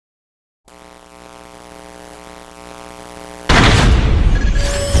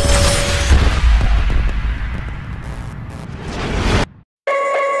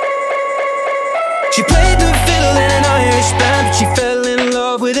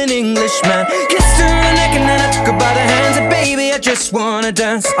an Englishman. Kissed her on the neck and then I took her by the hands, and baby, I just wanna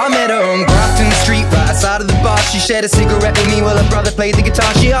dance. I met her on Grafton Street, right outside of the bar. She shared a cigarette with me while her brother played the guitar.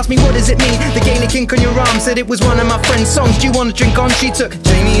 She asked me, what does it mean, the Gaelic ink on your arm? Said it was one of my friend's songs. Do you want to drink on? She took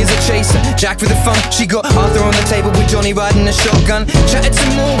Jamie as a chaser, Jack for the fun. She got Arthur on the table with Johnny riding a shotgun. Chatted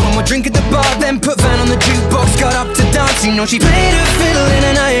some more, one more drink at the bar, then put Van on the jukebox. Got up to dance, you know she played her fiddle in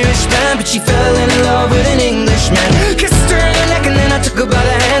an Irish band, but she fell in love with an Englishman. Kissed her on the neck and then I took her by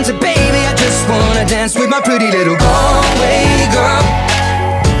the hands, and baby, I just wanna dance with my pretty little Galway girl.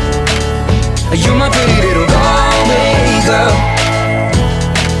 You're my pretty little Galway girl.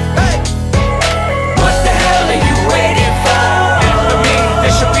 Hey! What the hell are you waiting for? After me,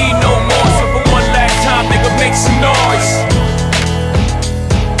 there should be no more. So for one last time, nigga, make some noise.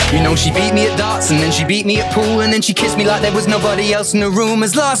 You know she beat me at darts and then she beat me at pool, and then she kissed me like there was nobody else in the room.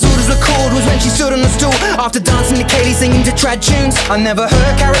 As last orders were called was when she stood on the stool, after dancing to Katie singing to trad tunes. I never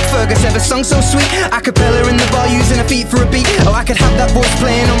heard Garrett Fergus ever sung so sweet, a cappella in the bar using her feet for a beat. Oh, I could have that voice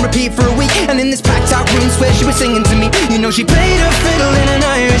playing on repeat for a week, and in this packed out room swear she was singing to me. You know she played her fiddle in an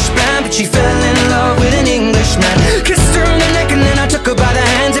Irish band, but she fell in love with an Englishman. Kissed her on the neck and then I took her by the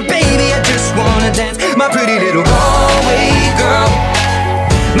hands, and baby, I just wanna dance. My pretty little Galway girl.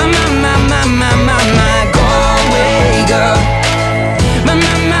 My Galway girl. My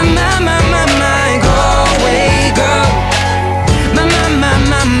Galway girl.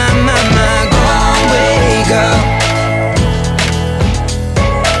 My Galway girl.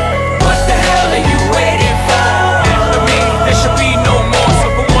 What the hell are you waiting for? After me, there should be no more. So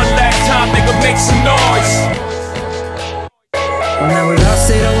for one last time, nigga, make some noise. Well, now we lost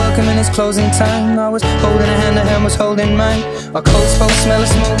it, I welcome in its closing time. I was holding a hand, the hand was holding mine. Our coats both smell of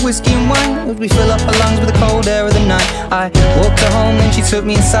smoke, whiskey and wine, as we fill up our lungs with the cold air of the night. I walked her home, then she took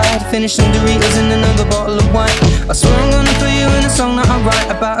me inside, finished some Doritos and another bottle of wine. I swear I'm gonna put you in a song that I write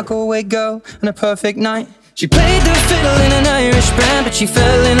about a Galway girl and a perfect night. She played the fiddle in an Irish band, but she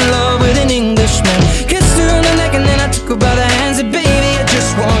fell in love with an Englishman. Kissed her on the neck and then I took her by the hands, and baby, I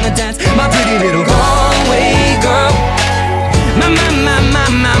just wanna dance. My pretty